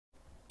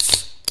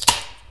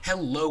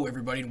Hello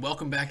everybody and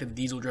welcome back to the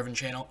Diesel Driven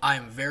channel. I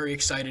am very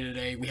excited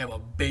today. We have a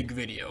big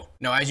video.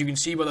 Now as you can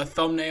see by the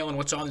thumbnail and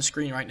what's on the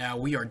screen right now,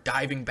 we are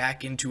diving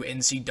back into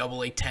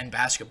NCAA 10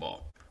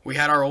 basketball. We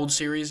had our old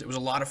series, it was a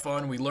lot of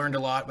fun, we learned a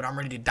lot, but I'm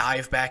ready to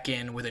dive back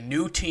in with a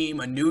new team,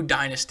 a new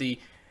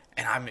dynasty,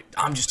 and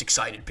I'm just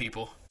excited,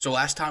 people. So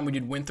last time we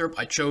did Winthrop,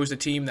 I chose the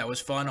team, that was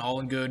fun, all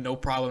in good, no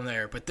problem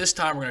there. But this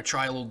time we're going to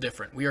try a little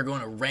different. We are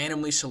going to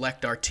randomly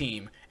select our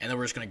team, and then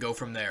we're just going to go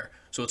from there.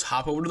 So let's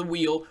hop over to the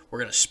wheel, we're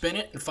going to spin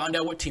it, and find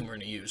out what team we're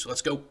going to use.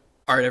 Let's go.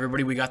 Alright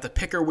everybody, we got the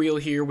picker wheel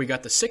here, we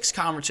got the 6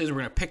 conferences, we're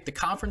going to pick the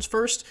conference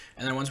first,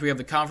 and then once we have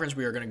the conference,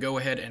 we are going to go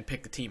ahead and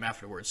pick the team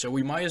afterwards. So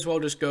we might as well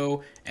just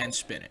go and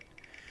spin it.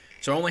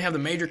 So I only have the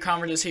major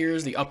conferences here,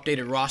 is the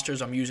updated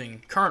rosters. I'm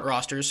using current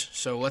rosters,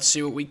 so let's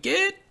see what we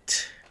get.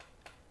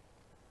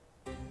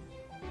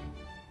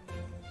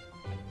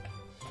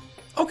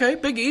 Okay,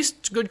 Big East,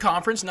 it's a good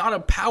conference, not a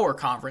power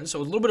conference, so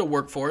a little bit of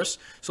work for us.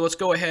 So let's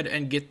go ahead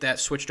and get that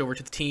switched over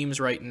to the teams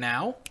right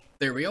now.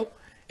 There we go.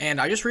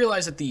 And I just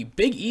realized that the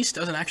Big East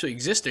doesn't actually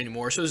exist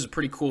anymore, so this is a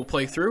pretty cool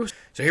playthrough.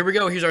 So here we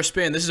go, here's our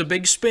spin. This is a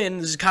big spin.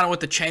 This is kind of what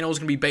the channel is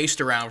going to be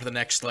based around for the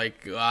next,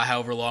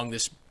 however long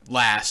this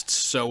lasts.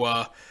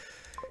 So,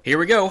 here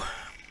we go.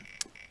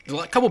 There's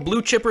a couple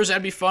blue chippers,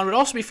 that'd be fun. It would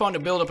also be fun to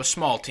build up a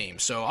small team,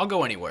 so I'll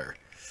go anywhere.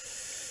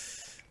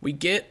 We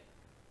get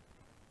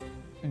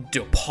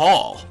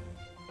DePaul.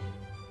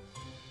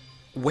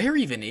 Where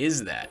even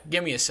is that?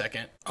 Give me a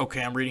second.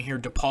 Okay, I'm reading here.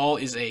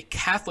 DePaul is a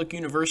Catholic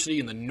university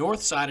in the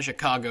north side of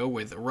Chicago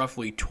with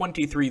roughly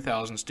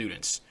 23,000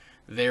 students.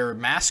 Their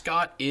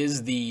mascot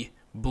is the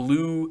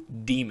Blue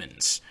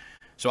Demons.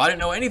 So I didn't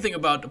know anything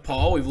about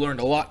DePaul. We've learned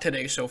a lot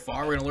today so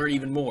far. We're going to learn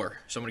even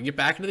more. So I'm going to get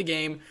back into the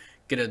game,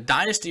 get a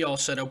dynasty all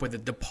set up with the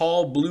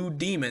DePaul Blue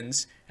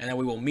Demons, and then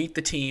we will meet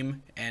the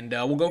team, and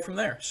we'll go from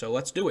there. So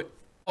let's do it.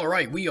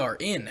 Alright, we are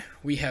in.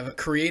 We have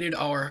created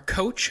our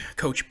coach,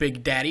 Coach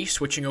Big Daddy,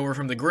 switching over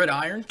from the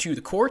gridiron to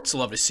the courts.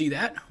 Love to see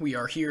that. We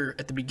are here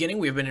at the beginning.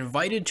 We have been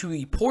invited to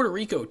the Puerto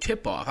Rico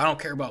tip-off. I don't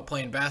care about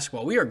playing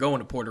basketball. We are going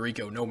to Puerto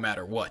Rico no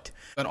matter what.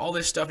 Got all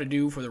this stuff to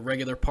do for the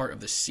regular part of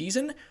the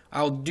season.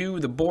 I'll do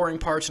the boring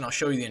parts and I'll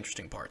show you the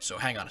interesting parts, so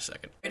hang on a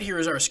second. Right here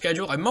is our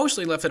schedule. I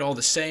mostly left it all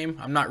the same.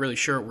 I'm not really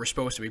sure what we're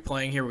supposed to be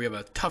playing here. We have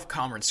a tough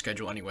conference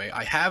schedule anyway.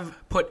 I have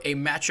put a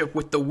matchup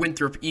with the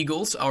Winthrop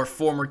Eagles, our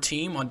former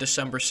team, on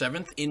December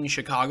 7th in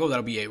Chicago.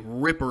 That'll be a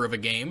ripper of a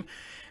game.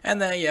 And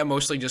then, yeah,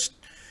 mostly just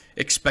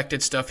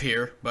expected stuff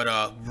here, but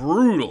a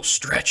brutal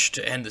stretch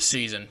to end the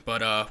season,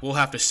 but we'll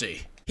have to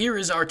see. Here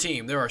is our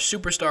team. There are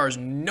superstars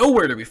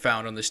nowhere to be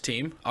found on this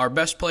team. Our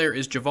best player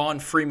is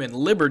Javon Freeman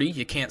Liberty,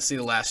 you can't see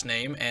the last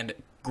name, and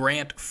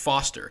Grant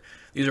Foster.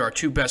 These are our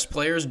 2 best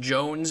players.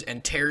 Jones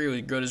and Terry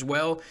are good as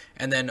well.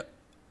 And then,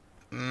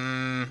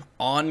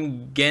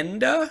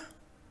 Ongenda?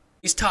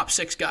 These top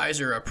 6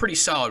 guys are pretty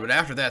solid, but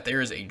after that,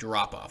 there is a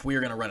drop-off. We are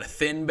going to run a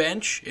thin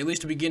bench, at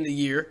least to begin the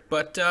year,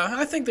 but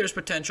I think there's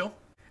potential.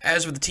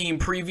 As for the team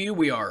preview,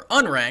 we are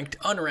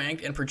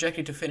unranked, and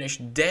projected to finish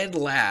dead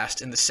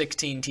last in the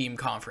 16-team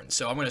conference.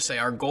 So I'm going to say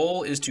our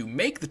goal is to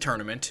make the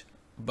tournament,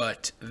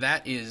 but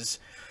that is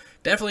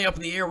definitely up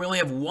in the air. We only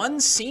have 1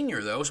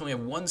 senior, though, so we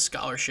only have 1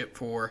 scholarship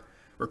for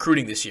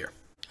recruiting this year.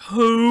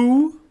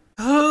 Who?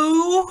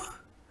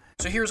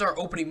 So here's our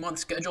opening month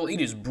schedule. It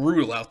is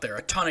brutal out there.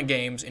 A ton of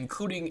games,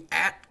 including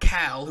at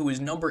Cal, who is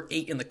number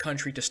 8 in the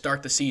country to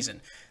start the season.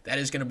 That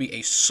is going to be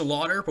a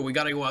slaughter, but we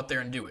got to go out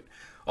there and do it.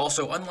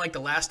 Also, unlike the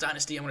last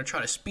dynasty, I'm going to try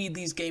to speed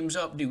these games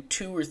up, do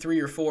 2 or 3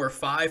 or 4 or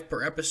 5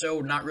 per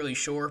episode, not really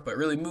sure, but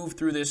really move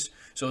through this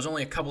so it's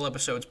only a couple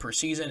episodes per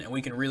season, and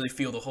we can really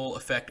feel the whole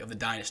effect of the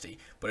dynasty.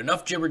 But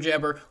enough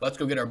jibber-jabber, let's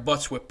go get our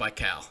butts whipped by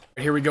Cal.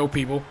 Here we go,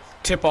 people.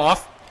 Tip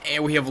off,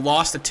 and we have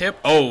lost the tip.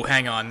 Oh,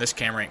 hang on, this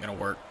camera ain't going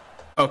to work.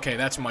 Okay,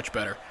 that's much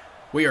better.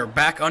 We are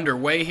back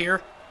underway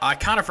here. I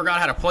kind of forgot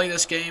how to play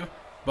this game,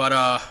 but,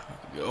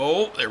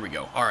 oh, there we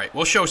go. All right,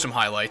 we'll show some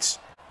highlights.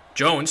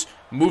 Jones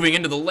moving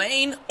into the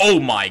lane. Oh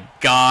my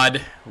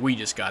God. We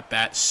just got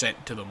that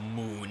sent to the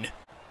moon.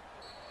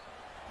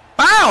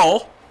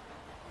 Foul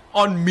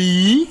on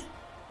me. I'm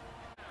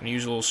going to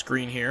use a little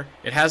screen here.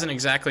 It hasn't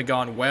exactly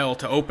gone well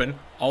to open.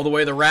 All the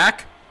way to the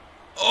rack.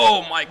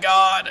 Oh my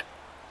God.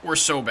 We're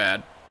so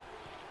bad.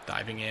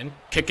 Diving in.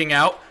 Kicking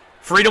out.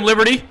 Freedom,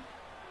 liberty.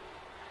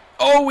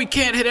 Oh, we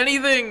can't hit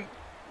anything.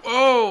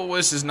 Oh,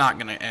 this is not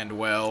going to end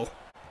well.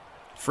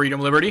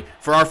 Freedom, liberty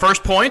for our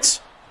first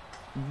points.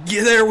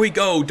 Yeah, there we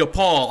go,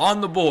 DePaul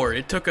on the board.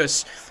 It took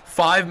us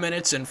 5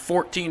 minutes and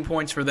 14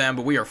 points for them,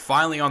 but we are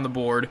finally on the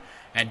board,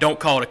 and don't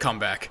call it a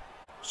comeback.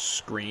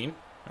 Screen,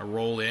 a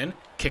roll in,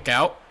 kick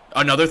out,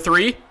 another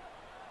 3.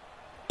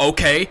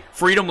 Okay,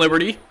 Freedom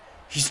Liberty.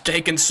 He's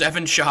taken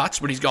 7 shots,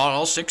 but he's got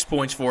all 6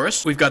 points for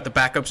us. We've got the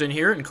backups in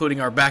here, including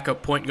our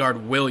backup point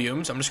guard,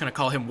 Williams. I'm just going to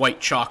call him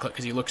White Chocolate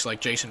because he looks like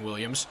Jason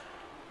Williams.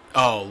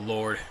 Oh,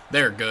 Lord,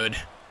 they're good.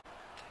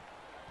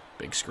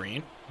 Big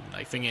screen,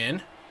 knifing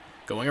in.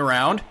 Going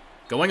around,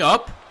 going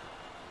up,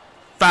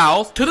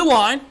 foul to the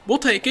line, we'll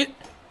take it.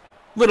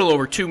 Little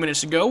over 2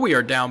 minutes ago, we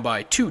are down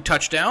by 2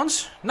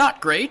 touchdowns.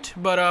 Not great,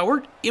 but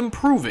we're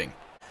improving.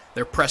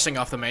 They're pressing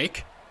off the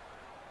make.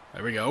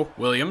 There we go.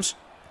 Williams.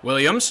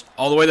 Williams.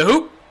 All the way to the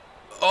hoop.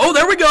 Oh,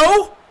 there we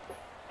go.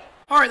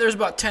 All right, there's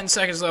about 10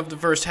 seconds left in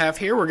the first half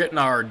here. We're getting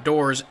our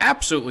doors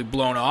absolutely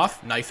blown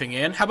off. Knifing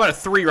in. How about a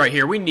 3 right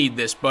here? We need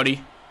this,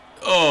 buddy.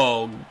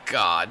 Oh,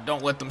 God.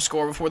 Don't let them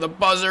score before the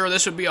buzzer.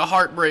 This would be a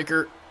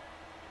heartbreaker.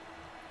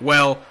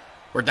 Well,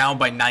 we're down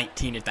by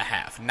 19 at the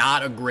half.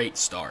 Not a great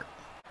start.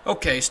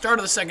 Okay, start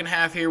of the second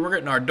half here. We're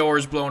getting our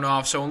doors blown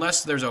off, so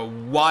unless there's a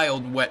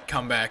wild, wet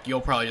comeback,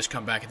 you'll probably just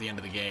come back at the end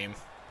of the game.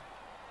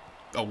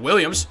 Oh,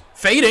 Williams.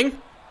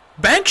 Fading.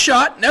 Bank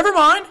shot. Never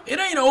mind. It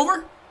ain't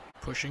over.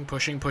 Pushing,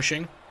 pushing,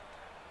 pushing.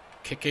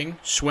 Kicking.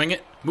 Swing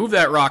it. Move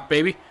that rock,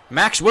 baby.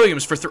 Max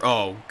Williams for 3.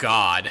 Oh,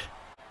 God.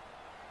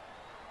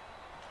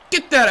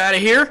 Get that out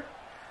of here.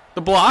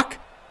 The block.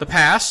 The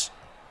pass.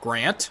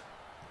 Grant.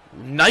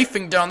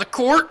 Knifing down the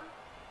court.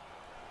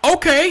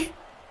 Okay.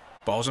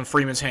 Ball's in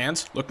Freeman's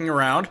hands. Looking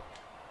around.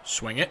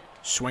 Swing it.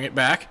 Swing it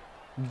back.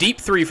 Deep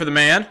 3 for the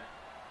man.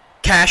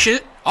 Cash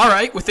it. All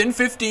right, within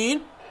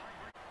 15.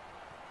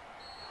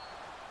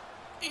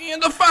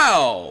 And the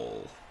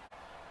foul.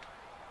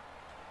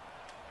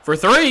 For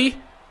 3.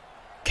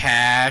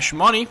 Cash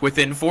money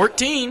within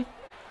 14.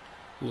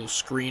 Little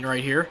screen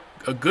right here.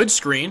 A good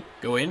screen.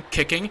 Go in.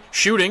 Kicking.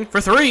 Shooting for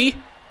 3.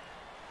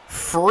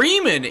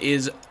 Freeman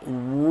is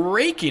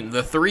raking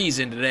the 3s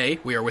in today.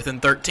 We are within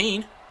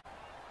 13.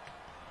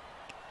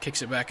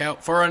 Kicks it back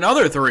out for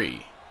another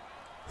 3.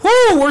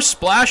 Whoo, we're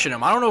splashing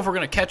them. I don't know if we're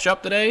going to catch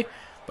up today,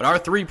 but our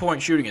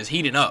 3-point shooting is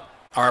heating up.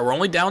 All right, we're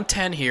only down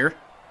 10 here.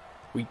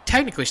 We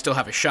technically still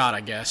have a shot,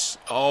 I guess.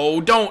 Oh,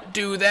 don't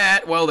do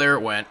that. Well, there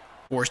it went.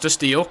 Forced to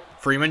steal.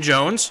 Freeman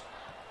Jones.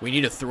 We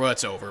need to throw.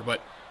 It's over,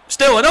 but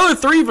still, another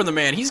 3 from the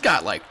man. He's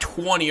got like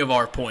 20 of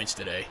our points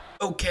today.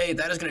 Okay,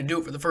 that is going to do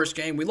it for the first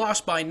game. We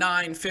lost by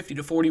 9,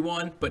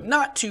 50-41, but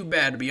not too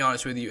bad, to be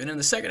honest with you. And in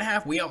the second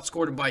half, we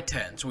outscored them by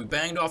 10. So we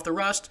banged off the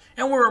rust,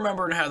 and we're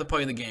remembering how to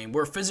play the game.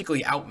 We're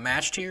physically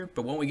outmatched here,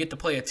 but when we get to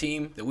play a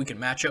team that we can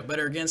match up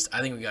better against,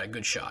 I think we got a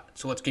good shot.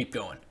 So let's keep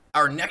going.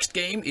 Our next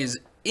game is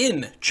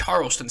in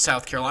Charleston,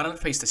 South Carolina, to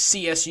face the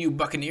CSU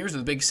Buccaneers of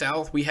the Big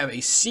South. We have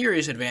a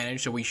serious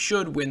advantage, so we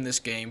should win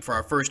this game for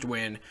our first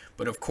win,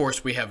 but of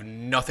course we have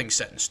nothing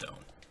set in stone.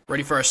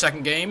 Ready for our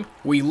second game.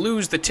 We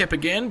lose the tip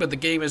again, but the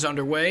game is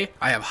underway.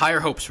 I have higher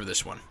hopes for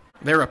this one.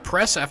 They're a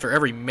press after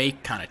every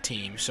make kind of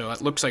team, so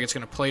it looks like it's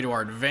going to play to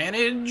our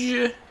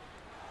advantage.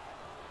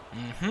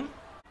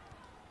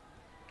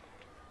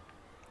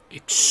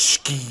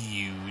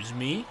 Excuse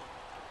me.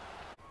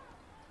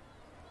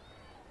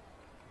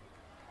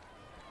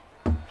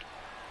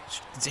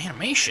 These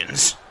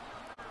animations.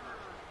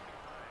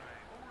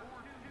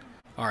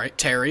 All right,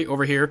 Terry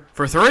over here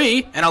for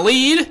 3 and a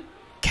lead.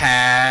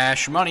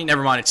 Cash money.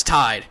 Never mind, it's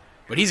tied.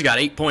 But he's got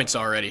 8 points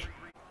already.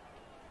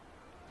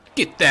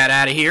 Get that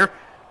out of here.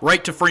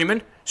 Right to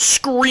Freeman.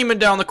 Screaming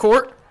down the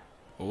court.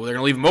 Oh, they're going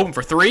to leave him open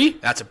for 3.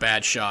 That's a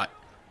bad shot.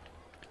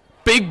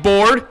 Big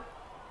board.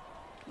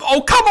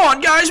 Oh, come on,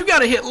 guys. We got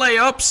to hit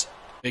layups.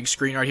 Big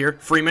screen right here.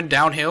 Freeman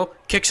downhill.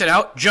 Kicks it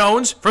out.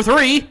 Jones for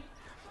 3.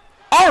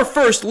 Our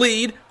first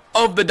lead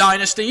of the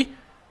Dynasty.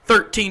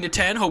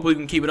 13-10. Hopefully we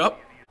can keep it up.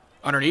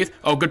 Underneath.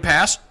 Oh, good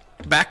pass.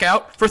 Back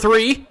out for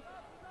 3.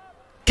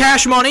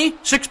 Cash money,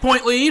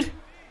 6-point lead.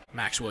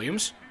 Max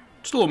Williams,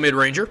 just a little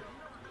mid-ranger.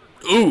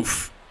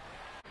 Oof.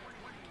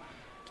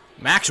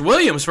 Max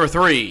Williams for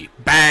 3.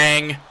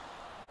 Bang.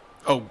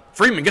 Oh,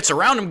 Freeman gets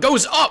around him,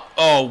 goes up.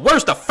 Oh,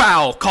 where's the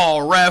foul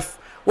call, ref?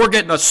 We're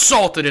getting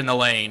assaulted in the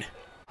lane.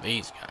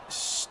 These guys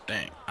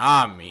stink.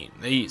 I mean,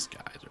 these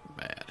guys are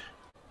bad.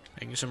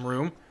 Making some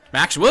room.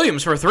 Max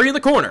Williams for 3 in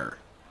the corner.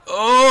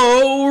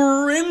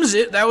 Oh, rims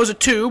it. That was a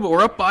 2, but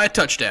we're up by a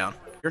touchdown.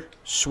 Here,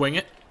 swing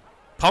it.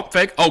 Pump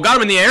fake. Oh, got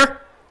him in the air.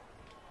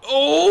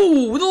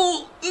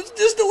 Oh,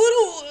 just a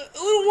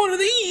little one of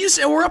these,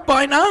 and we're up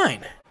by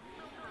 9.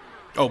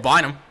 Oh,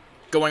 Bynum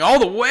going all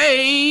the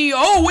way.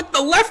 Oh, with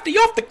the lefty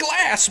off the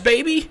glass,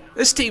 baby.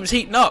 This team's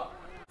heating up.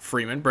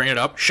 Freeman, bring it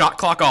up. Shot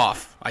clock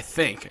off, I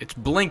think. It's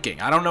blinking.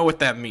 I don't know what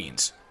that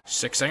means.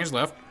 6 seconds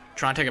left.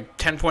 Trying to take a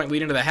 10-point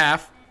lead into the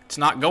half. It's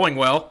not going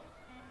well.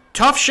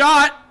 Tough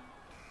shot.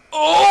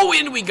 Oh,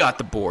 and we got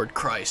the board.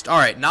 Christ. All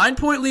right,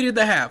 9-point lead at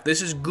the half.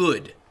 This is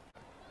good.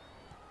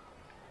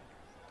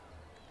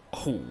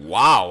 Oh,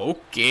 wow,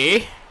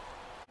 okay.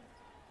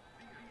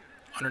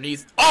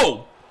 Underneath.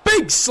 Oh,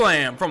 big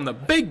slam from the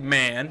big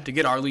man to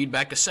get our lead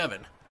back to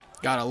 7.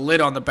 Got a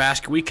lid on the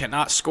basket. We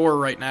cannot score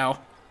right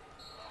now.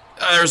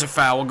 There's a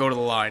foul. We'll go to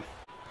the line.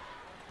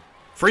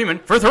 Freeman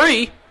for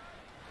 3.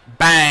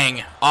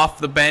 Bang. Off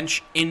the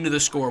bench into the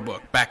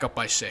scorebook. Back up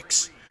by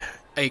 6.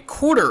 A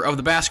quarter of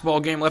the basketball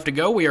game left to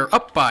go. We are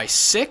up by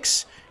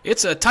 6.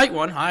 It's a tight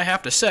one, I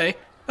have to say.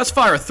 Let's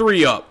fire a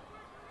 3 up.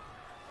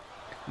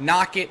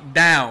 Knock it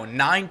down.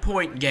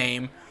 9-point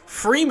game.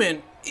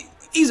 Freeman,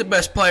 he's the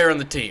best player on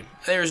the team.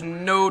 There's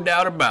no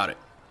doubt about it.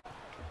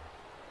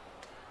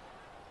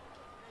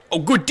 Oh,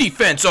 good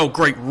defense. Oh,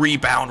 great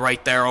rebound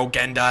right there. Oh,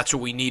 Genda, that's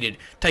what we needed.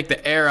 Take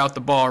the air out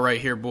the ball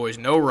right here, boys.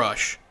 No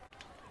rush.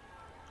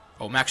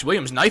 Oh, Max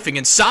Williams knifing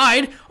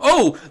inside.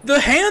 Oh, the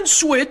hand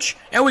switch.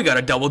 And we got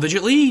a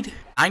double-digit lead.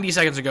 90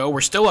 seconds ago,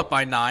 we're still up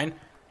by 9.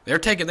 They're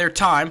taking their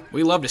time.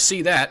 We love to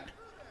see that.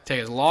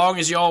 Take as long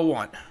as y'all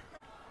want.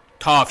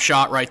 Tough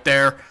shot right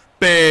there.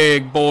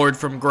 Big board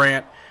from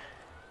Grant.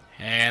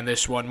 And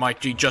this one might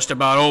be just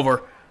about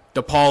over.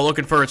 DePaul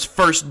looking for its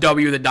first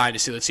W of the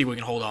Dynasty. Let's see if we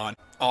can hold on.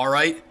 All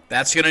right,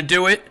 that's going to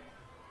do it.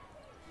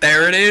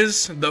 There it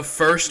is, the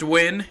first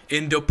win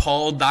in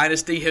DePaul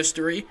Dynasty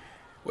history.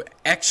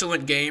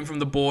 Excellent game from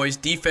the boys.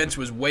 Defense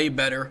was way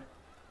better.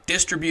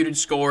 Distributed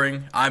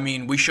scoring. I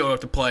mean, we showed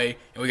up to play,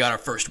 and we got our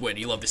first win.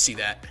 You love to see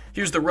that.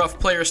 Here's the rough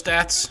player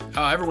stats.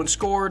 Everyone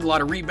scored, a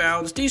lot of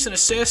rebounds, decent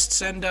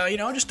assists, and,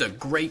 just a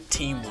great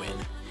team win.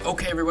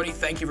 Okay, everybody,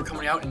 thank you for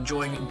coming out and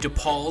enjoying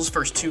DePaul's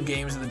first 2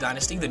 games of the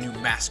Dynasty, the new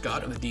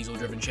mascot of the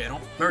Diesel-driven channel.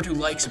 Remember to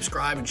like,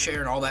 subscribe, and share,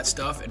 and all that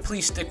stuff, and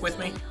please stick with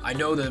me. I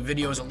know the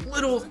video is a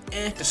little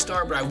to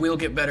start, but I will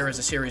get better as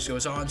the series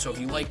goes on, so if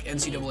you like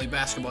NCAA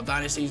Basketball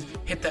Dynasties,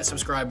 hit that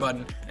subscribe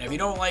button, and if you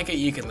don't like it,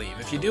 you can leave.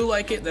 If you do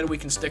like it, then we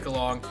can stick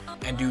along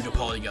and do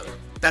DePaul together.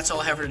 That's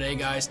all I have for today,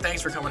 guys.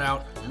 Thanks for coming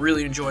out. I'm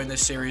really enjoying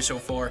this series so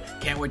far.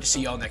 Can't wait to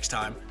see y'all next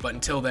time, but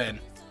until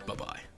then, bye-bye.